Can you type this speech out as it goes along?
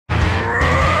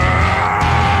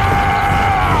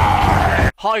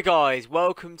Hi guys,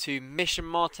 welcome to Mission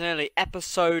Martinelli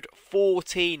episode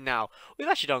 14 now. We've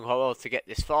actually done quite well to get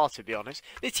this far, to be honest.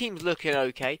 This team's looking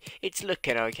okay. It's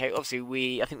looking okay.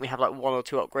 Obviously, I think we have like one or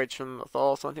two upgrades from the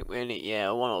last. I think we only,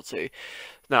 one or two.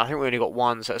 No, I think we only got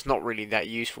one, so it's not really that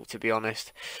useful, to be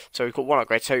honest. So we've got one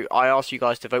upgrade. So I asked you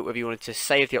guys to vote whether you wanted to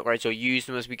save the upgrades or use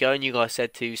them as we go, and you guys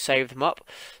said to save them up.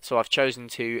 So I've chosen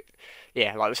to,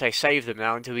 like we say, save them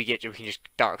now until we can just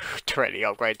directly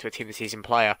upgrade to a team of the season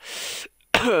player.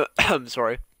 I'm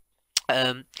sorry.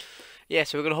 So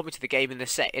we're gonna hop into the game in a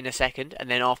second, and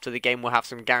then after the game we'll have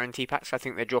some guarantee packs. I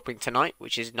think they're dropping tonight,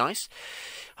 which is nice.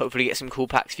 Hopefully get some cool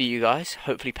packs for you guys.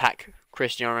 Hopefully pack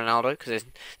Cristiano Ronaldo, because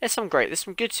there's some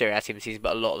good Serie A team seasons,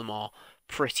 but a lot of them are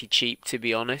pretty cheap, to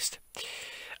be honest.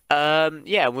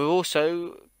 We're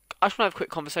also, I just want to have a quick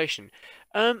conversation.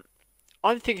 I'm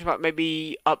thinking about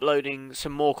maybe uploading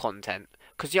some more content.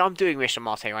 Because I'm doing Mission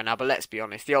Martinelli right now, but let's be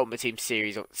honest, the Ultimate Team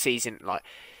series season,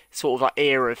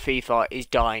 era of FIFA is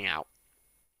dying out.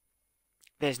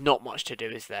 There's not much to do,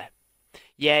 is there?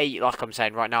 Yeah, like I'm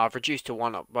saying right now, I've reduced to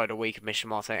one upload a week of Mission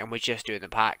Martinelli, and we're just doing the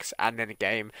packs and then a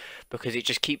game, because it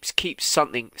just keeps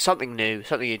something new,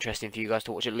 something interesting for you guys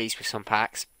to watch, at least with some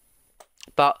packs.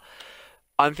 But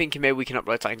I'm thinking maybe we can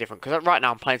upload something different, because right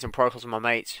now I'm playing some Pro Clubs with my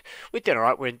mates. We're doing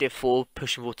alright, we're in Div 4,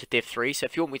 pushing forward to Div 3, so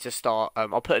if you want me to start,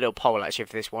 I'll put a little poll actually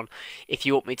for this one, if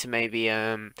you want me to maybe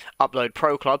upload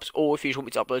Pro Clubs, or if you just want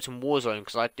me to upload some Warzone,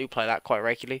 because I do play that quite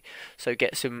regularly, so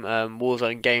get some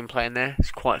Warzone gameplay in there. It's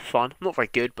quite fun, not very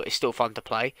good, but it's still fun to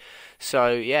play.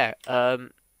 So yeah,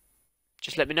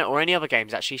 just let me know, or any other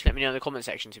games actually, just let me know in the comment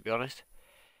section, to be honest.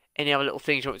 Any other little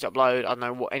things you want me to upload, I don't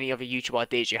know, what any other YouTube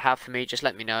ideas you have for me, just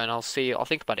let me know and I'll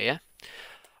think about it, yeah?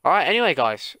 Alright, anyway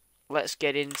guys, let's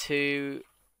get into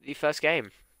the first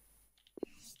game.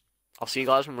 I'll see you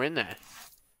guys when we're in there.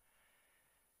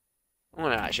 Oh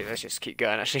no, actually, let's just keep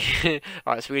going, actually.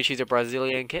 Alright, so we're going to choose a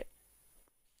Brazilian kit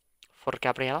for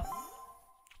Gabriela.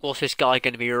 What's this guy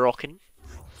going to be rocking?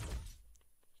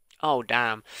 Oh,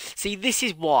 damn. See, this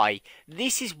is why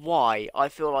I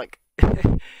feel like...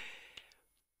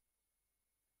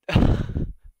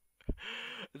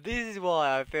 This is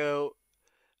why I feel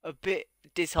a bit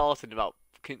disheartened about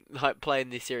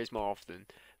playing this series more often,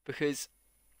 because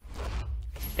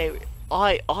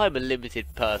I'm a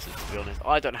limited person, to be honest.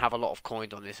 I don't have a lot of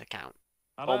coins on this account.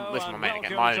 This is my main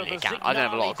account, my only account. I don't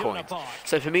have a lot of coins.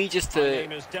 So for me just to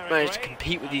manage to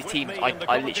compete with these teams,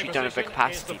 I literally don't have the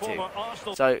capacity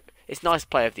to. So it's nice to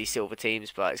play with these silver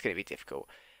teams, but it's going to be difficult.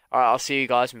 Alright, I'll see you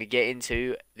guys when we get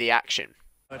into the action.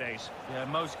 Yeah,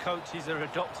 most coaches are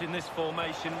adopting this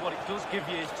formation. What it does give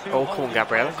you is two. Oh, come on,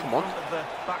 Gabriella, come on.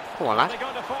 Come on, lad.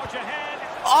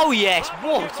 Oh, yes,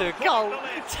 what a goal.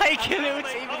 Take a little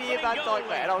team in the Van Dijk,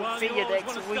 mate, and I'll see you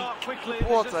next week.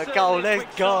 What a goal,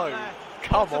 let's go.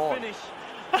 Come on.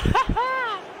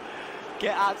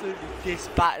 Get absolutely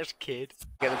dispatched, kid.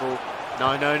 Get the ball.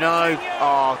 No.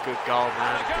 Oh, good goal,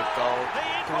 man, good goal.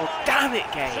 God damn it,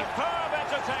 game.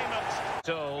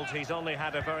 He's only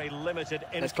had a very limited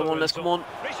let's come on.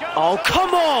 Oh,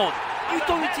 come on! You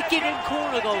don't need to give him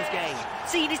corner goals, game.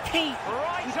 See his teeth.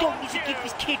 You don't need to give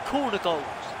this kid corner goals.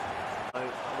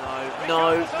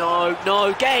 No.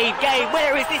 Game.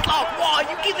 Where is this luck? Why are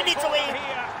you giving it to him?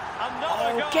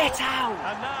 Oh, get out.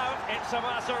 And now it's a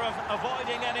matter of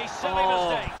avoiding any silly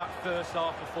mistake. That first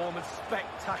half performance,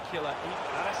 spectacular.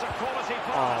 And it's a quality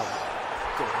pass.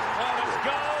 Well, it's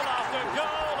goal after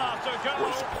goal.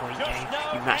 What is the point, game?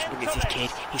 You match him against this kid.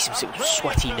 He's some sort of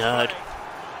sweaty nerd.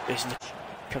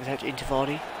 Comes out into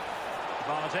Vardy.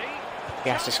 He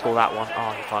has to score that one.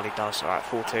 Oh, he finally does. Alright,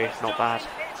 4-2. Not bad.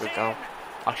 Good goal.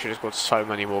 I should have scored so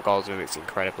many more goals with him. It's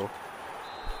incredible.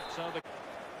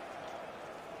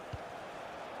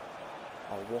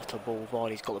 Oh, what a ball.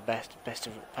 Vardy's got the best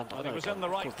of Well, he was in the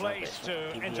right place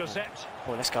to intercept.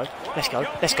 Oh, let's go.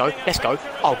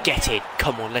 Oh, get in.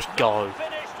 Come on, let's go.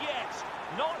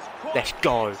 Let's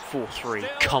go, 4-3.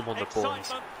 Come on, the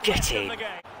boys. Get in.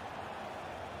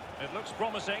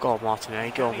 Go on,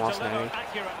 Martinelli.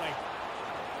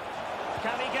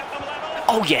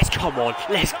 Oh, yes, come on.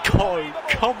 Let's go.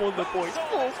 Come on, the boys.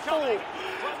 4-4.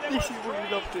 This is what we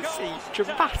love to see.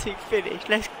 Dramatic finish.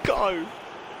 Let's go.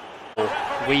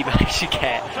 We managed to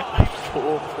get a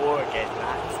 4-4 against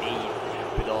that team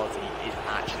with our team. Is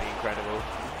actually incredible.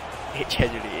 It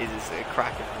genuinely is a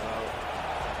cracking result.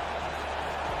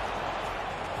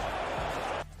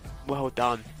 Well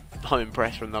done. I'm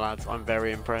impressed from the lads. I'm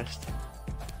very impressed.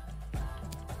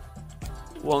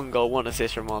 1 goal, 1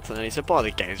 assist from Martinelli. So by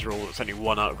the game's rule, it's only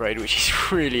 1 upgrade, which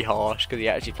is really harsh because he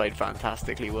actually played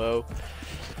fantastically well.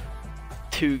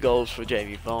 2 goals for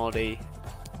Jamie Vardy.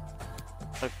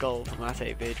 A goal from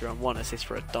Mate Vidra and 1 assist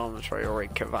for Adama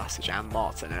Traore, Kovacic and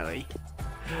Martinelli.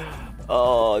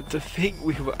 Oh, to think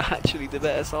we were actually the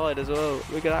better side as well.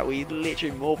 Look at that, we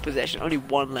literally more possession, only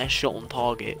 1 less shot on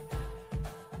target.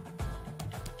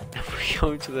 And we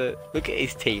go to the... Look at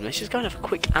his team. Let's just go and have a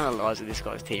quick analyse of this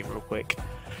guy's team real quick.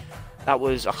 That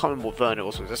was, I can't remember what Werner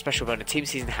was. It was a special Werner. Team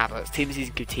season Havertz, team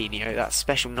season Coutinho, that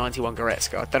special 91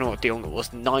 Goretzka. I don't know what De Jong it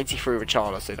was. 93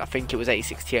 Richarlison. I think it was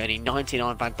 86 Tierney.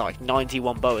 99 Van Dijk.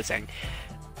 91 Boateng.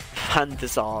 Van der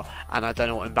Sar. And I don't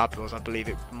know what Mbappe was. I believe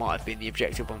it might have been the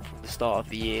objective one from the start of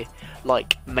the year.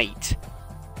 Like, mate.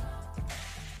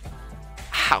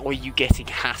 How are you getting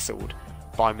hassled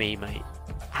by me, mate?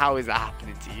 How is that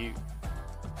happening to you?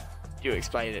 You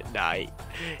explain it. Nah,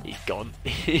 he's gone.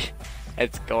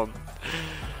 Head's gone.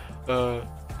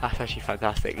 That's actually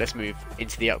fantastic. Let's move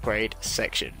into the upgrade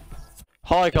section.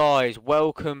 Hi guys,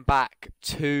 welcome back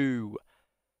to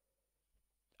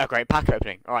a great pack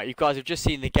opening. Alright, you guys have just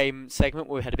seen the game segment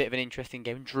where we had a bit of an interesting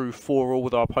game. Drew 4-all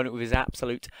with our opponent with his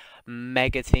absolute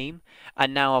mega team.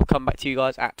 And now I've come back to you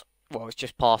guys at, well, it's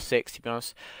just past 6 to be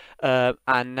honest.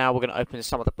 And now we're going to open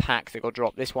some of the packs that got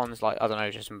dropped. This one's like, I don't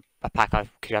know, just a pack I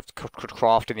could have to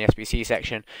craft in the SBC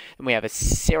section. And we have a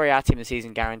Serie A team of the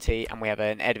season guarantee, and we have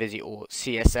an Eredivisie or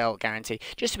CSL guarantee.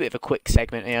 Just a bit of a quick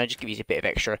segment, you know, just give you a bit of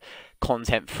extra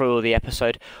content for the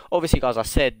episode. Obviously, guys, I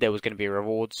said there was going to be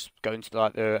rewards going to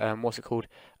like the what's it called,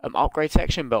 upgrade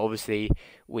section, but obviously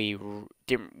we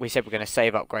said we're going to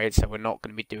save upgrades, so we're not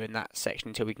going to be doing that section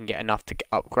until we can get enough to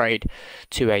upgrade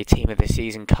to a team of the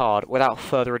season card. Without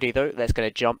further ado though, let's going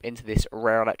to jump into this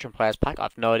rare Electrum players pack.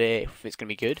 I've no idea if it's going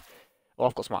to be good. Well,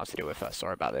 I've got some items to deal with first.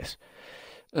 Sorry about this.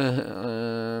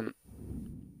 Oh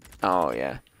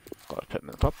yeah, got to put them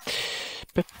in the club.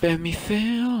 Prepare me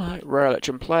feel like rare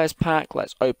Electrum players pack.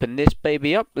 Let's open this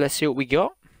baby up. Let's see what we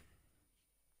got.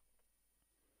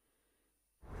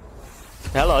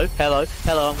 Hello.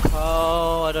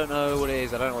 Oh, I don't know what it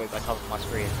is. I don't know what that comes on my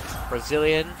screen.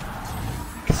 Brazilian.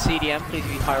 CDM, please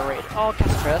be high rated. Oh,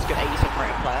 Castro, that's good. 87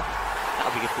 rated player.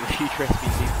 That'll be good for the future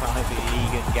SBC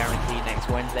League and guarantee next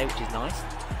Wednesday, which is nice.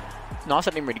 Nice,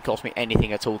 that didn't really cost me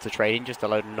anything at all to trade in, just a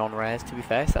load of non-rares to be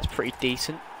fair, so that's pretty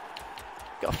decent.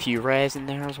 Got a few rares in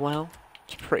there as well.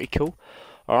 It's pretty cool.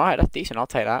 Alright, that's decent, I'll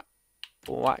take that.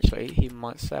 Oh, actually, he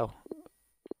might sell.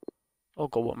 Oh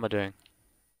god, what am I doing?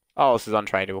 Oh, this is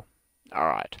untradeable.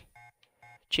 Alright.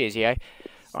 Cheers, EA.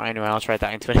 Alright, anyway, I'll trade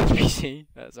that into an SBC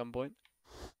at some point.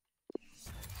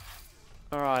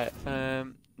 Alright,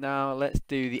 now let's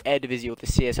do the Eredivisie or the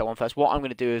CSL one first. What I'm going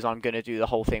to do is I'm going to do the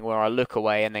whole thing where I look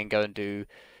away and then go and do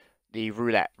the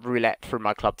roulette through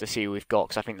my club to see who we've got,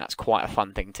 because I think that's quite a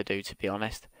fun thing to do, to be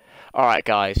honest. Alright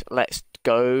guys, let's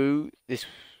go.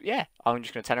 Yeah, I'm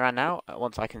just going to turn around now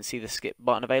once I can see the skip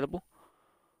button available.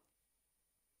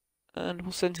 And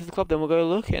we'll send to the club, then we'll go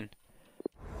looking.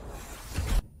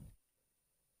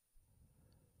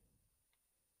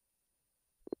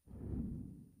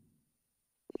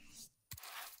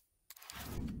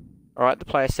 Alright, the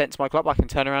player sent to my club. I can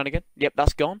turn around again. Yep,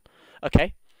 that's gone.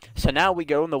 Okay. So now we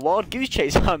go on the wild goose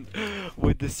chase hunt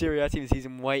with the Serie A team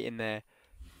season waiting there.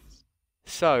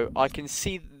 So, I can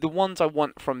see the ones I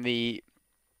want from the...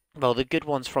 Well, the good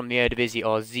ones from the Eredivisie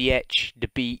are Ziyech,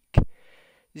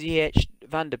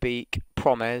 Van der Beek,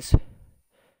 Promes.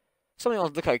 Something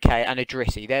else look okay, and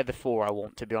Idrissi. They're the 4 I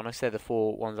want, to be honest. They're the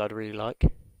 4 ones I'd really like.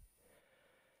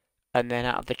 And then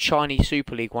out of the Chinese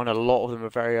Super League one, a lot of them are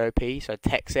very OP. So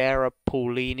Texera,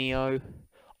 Paulinho,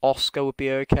 Oscar would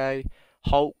be okay,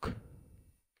 Hulk,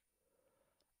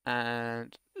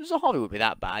 and Zahavi would be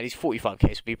that bad. He's 45k, so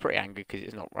would be pretty angry because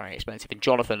it's not very expensive. And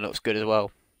Jonathan looks good as well.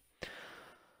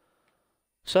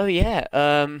 So yeah,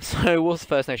 so what's the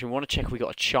first nation? We want to check if we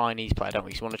got a Chinese player, don't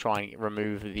we? So we want to try and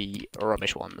remove the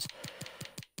rubbish ones.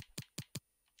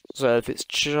 So if it's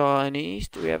Chinese,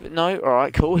 do we have it? No?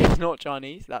 Alright, cool. It's not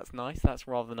Chinese. That's nice. That's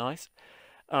rather nice.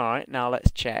 Alright, now let's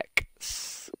check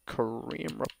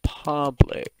Korean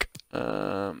Republic. What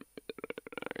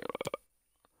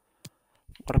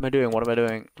am I doing? What am I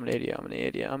doing? I'm an idiot. I'm an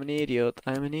idiot. I'm an idiot.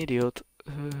 I'm an idiot.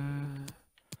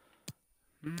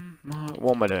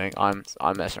 What am I doing? I'm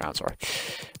messing around, sorry.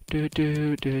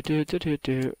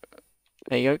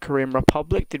 There you go, Korean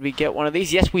Republic. Did we get one of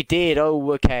these? Yes, we did.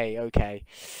 Oh, okay, okay.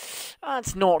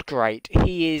 That's not great.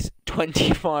 He is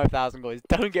 25,000 coins.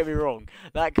 Don't get me wrong.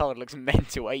 That card looks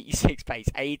mental. 86 pace,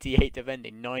 88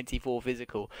 defending, 94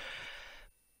 physical.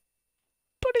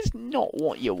 But it's not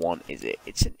what you want, is it?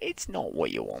 It's not what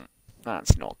you want.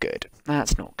 That's not good.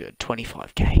 That's not good.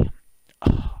 25k.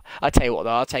 Oh, I tell you what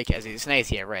though, I'll take it as it's an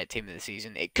ACA red team of the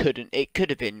season. It could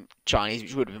have been Chinese,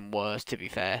 which would have been worse, to be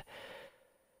fair.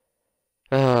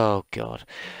 Oh Oh God,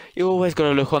 you always got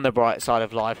to look on the bright side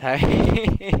of life,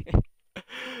 hey?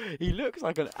 He looks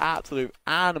like an absolute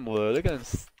animal. Look at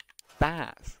his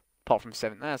stats. Apart from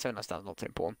 7, 7 stats not too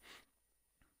important.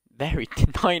 Very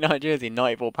 99 jersey,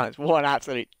 94 pounds. What an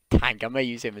absolute tank. I may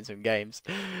use him in some games.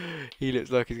 He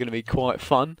looks like he's going to be quite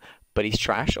fun, but he's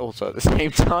trash also at the same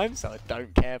time, so I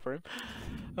don't care for him.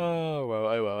 Oh well,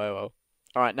 oh well, oh well.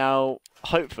 Alright, now,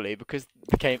 hopefully, because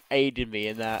the game aided me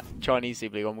in that Chinese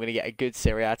Super League, I'm going to get a good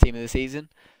Serie A team in the season.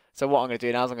 So what I'm going to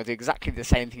do now is I'm going to do exactly the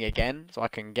same thing again, so I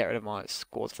can get rid of my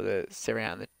squads for the Serie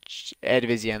A and the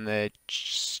Eredivisie and the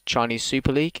Chinese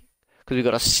Super League, because we've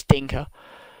got a stinker.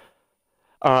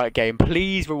 Alright, game,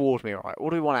 please reward me, alright.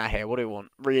 What do we want out here? What do we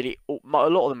want? Really, a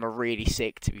lot of them are really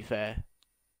sick, to be fair.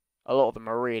 A lot of them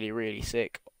are really, really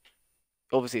sick.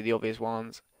 Obviously, the obvious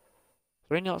ones.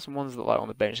 There any some ones that like on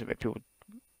the bench that make people...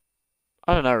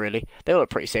 I don't know, really. They all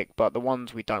look pretty sick, but the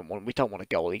ones we don't want a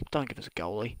goalie. Don't give us a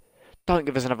goalie. Don't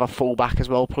give us another fullback as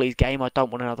well, please, game. I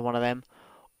don't want another one of them.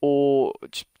 Or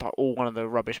just like, all one of the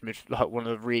rubbish, like one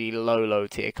of the really low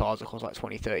tier cards that cost like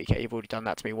 20, 30k. You've already done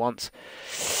that to me once.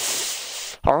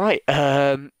 Alright,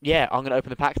 yeah, I'm going to open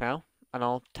the pack now, and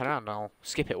I'll turn around and I'll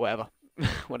skip it, whatever.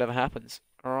 Whatever happens.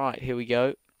 Alright, here we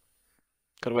go.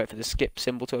 Gotta wait for the skip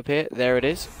symbol to appear. There it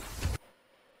is.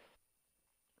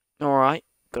 Alright,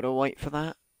 gotta wait for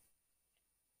that.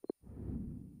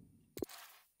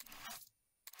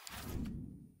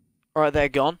 Alright, they're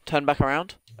gone. Turn back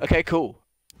around. Okay, cool.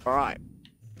 Alright.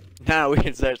 Now we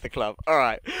can search the club.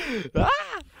 Alright.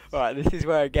 Ah! Alright, this is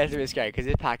where it gets a bit scary, because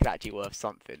this pack is actually worth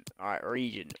something. Alright,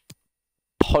 region.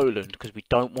 Poland, because we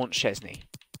don't want Szczesny.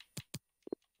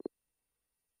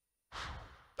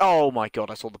 Oh my God,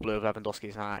 I saw the blue of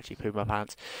Lewandowski's and I actually pooed my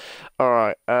pants.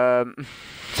 Alright,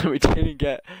 so we didn't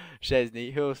get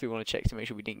Szczesny. Who else do we want to check to make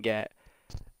sure we didn't get?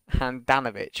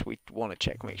 Handanovic, we want to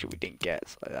check to make sure we didn't get.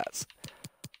 So that's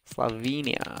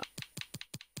Slovenia.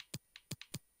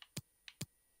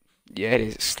 Yeah, it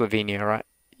is Slovenia, right?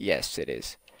 Yes, it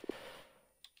is.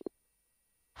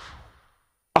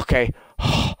 Okay.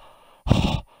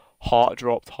 Heart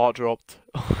dropped.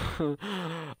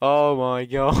 Oh my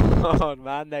God,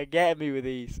 man, they're getting me with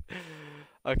these.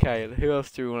 Okay, who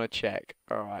else do we want to check?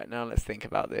 Alright, now let's think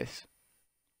about this.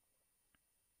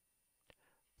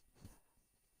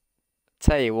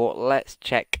 Tell you what, let's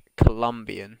check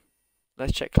Colombian.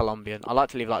 Let's check Colombian. I like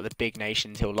to leave like the big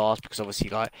nations till last, because obviously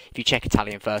like if you check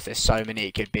Italian first, there's so many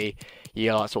it could be.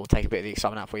 You like sort of take a bit of the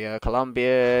excitement out for you.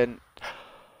 Colombian.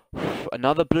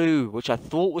 Another blue, which I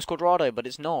thought was Quadrado, but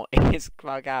it's not. It's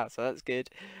Quadrado, so that's good.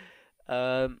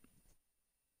 Alright,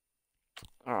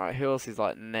 who else is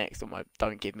like next on my...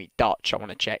 Don't give me Dutch, I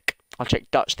want to check. I'll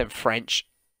check Dutch, then French.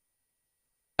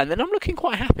 And then I'm looking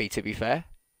quite happy, to be fair.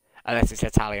 Unless it's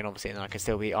Italian, obviously, and then I can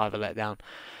still be either let down.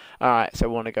 Alright, so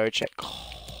we want to go check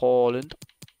Holland.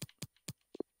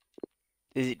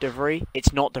 Is it De Vries?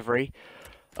 It's not De Vries.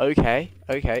 Okay.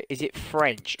 Is it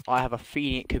French? I have a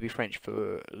feeling it could be French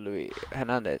for Luis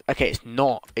Hernandez. Okay, it's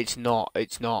not.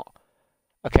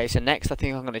 Okay, so next I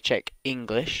think I'm going to check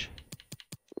English.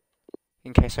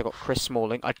 In case I got Chris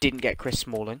Smalling. I didn't get Chris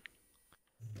Smalling.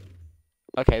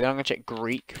 Okay, then I'm going to check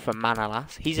Greek for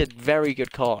Manolas. He's a very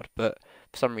good card, but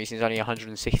for some reason he's only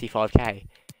 165k.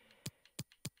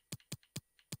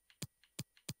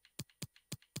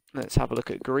 Let's have a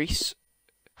look at Greece.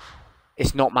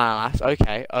 It's not Manolas.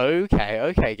 Okay,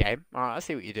 game. Alright, I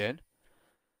see what you're doing.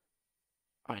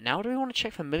 Alright, now do we want to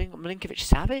check for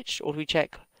Milinkovic-Savic? Or do we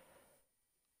check...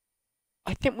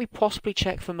 I think we possibly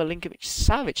check for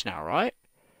Milinkovic-Savic now, right?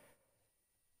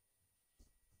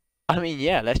 I mean,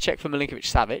 yeah, let's check for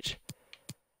Milinkovic-Savic.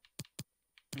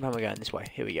 Now we're going this way.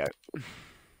 Here we go.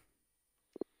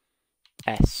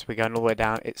 S. We're going all the way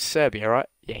down. It's Serbia, right?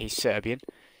 Yeah, he's Serbian.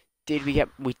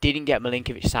 We didn't get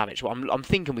Milinkovic-Savic. Well, I'm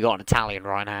thinking we got an Italian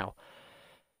right now.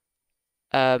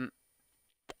 I'm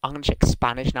going to check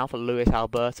Spanish now for Luis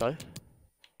Alberto.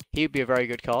 He would be a very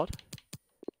good card.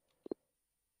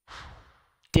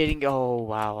 Didn't go. Oh,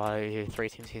 wow. 3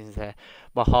 team seasons there.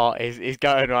 My heart is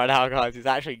going right now, guys. It's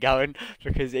actually going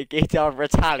because it's either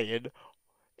Italian,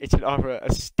 it's either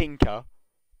a stinker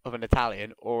of an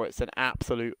Italian, or it's an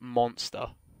absolute monster.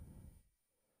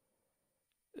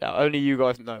 Now, only you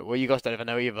guys know. Well, you guys don't even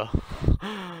know either.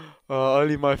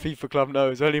 Only my FIFA club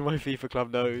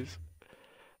knows.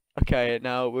 Okay,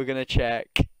 now we're going to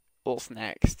check what's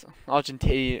next.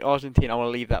 Argentina, I want to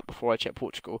leave that before I check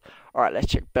Portugal. Alright, let's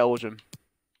check Belgium.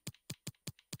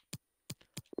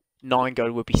 9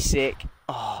 goal would be sick.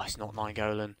 Oh, it's not 9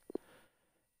 goal.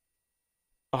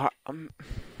 Alright, I'm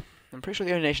pretty sure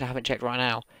the only nation I haven't checked right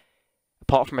now,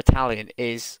 apart from Italian,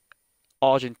 is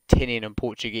Argentinian and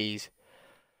Portuguese.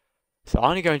 So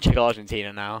I'm gonna go and check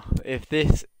Argentina now. If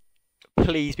this,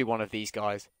 please be one of these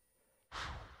guys.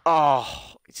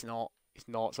 Oh, it's not. It's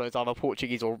not. So it's either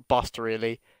Portuguese or bust,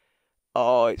 really.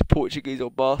 Oh, it's Portuguese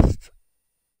or bust.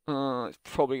 It's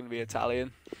probably gonna be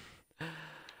Italian.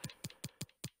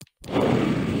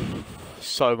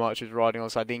 So much is riding on,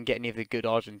 so I didn't get any of the good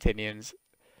Argentinians.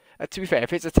 To be fair,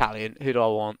 if it's Italian, who do I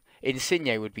want?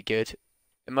 Insigne would be good.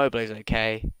 Immobile's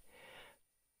okay.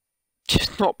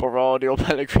 Just not Berardi or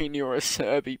Pellegrini or a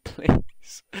Serbi,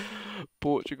 please.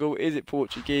 Portugal, is it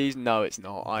Portuguese? No, it's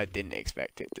not. I didn't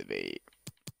expect it to be.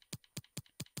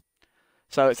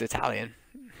 So it's Italian.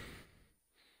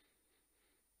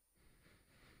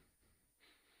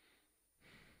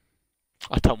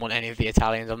 I don't want any of the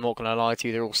Italians. I'm not gonna lie to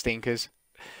you. They're all stinkers.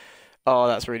 Oh,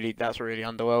 that's really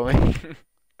underwhelming.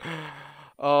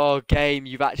 Oh, game,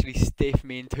 you've actually stiffed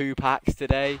me in 2 packs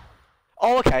today.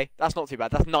 Oh, okay, that's not too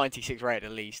bad. That's 96 rated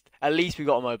at least. At least we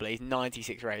got Immobile. He's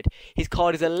 96 rated. His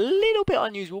card is a little bit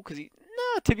unusual because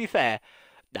no, to be fair,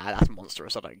 nah, that's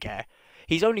monstrous. I don't care.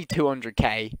 He's only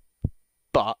 200k,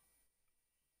 but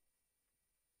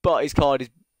his card is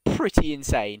pretty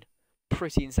insane.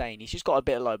 Pretty insane. He's just got a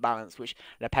bit of low balance, which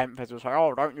the Penfeds will say,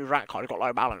 oh, don't use that card. He's got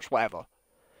low balance, whatever.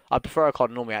 I prefer a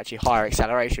card normally actually higher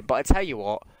acceleration, but I tell you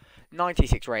what,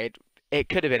 96 rated, it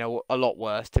could have been a lot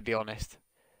worse, to be honest.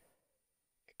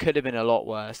 It could have been a lot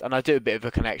worse, and I do a bit of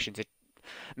a connection to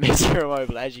Mr.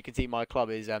 Immobile. As you can see, my club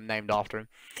is named after him,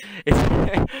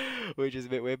 which is a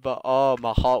bit weird, but oh,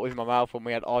 my heart was in my mouth when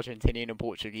we had Argentinian and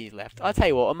Portuguese left. I tell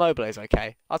you what, Immobile is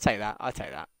okay. I'll take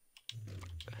that.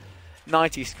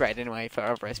 90 spread anyway for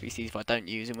other SBCs if I don't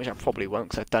use him, which I probably won't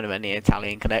because I don't have any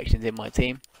Italian connections in my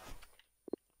team.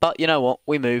 But you know what,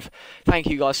 we move. Thank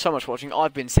you guys so much for watching.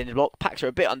 I've been Cinderblock. Packs are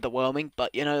a bit underwhelming,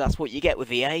 but you know, that's what you get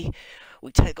with EA.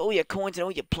 We take all your coins and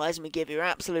all your players and we give you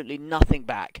absolutely nothing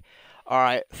back.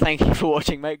 Alright, thank you for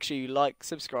watching. Make sure you like,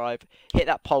 subscribe, hit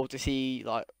that poll to see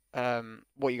like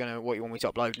what you want me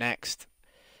to upload next.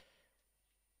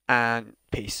 And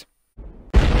peace.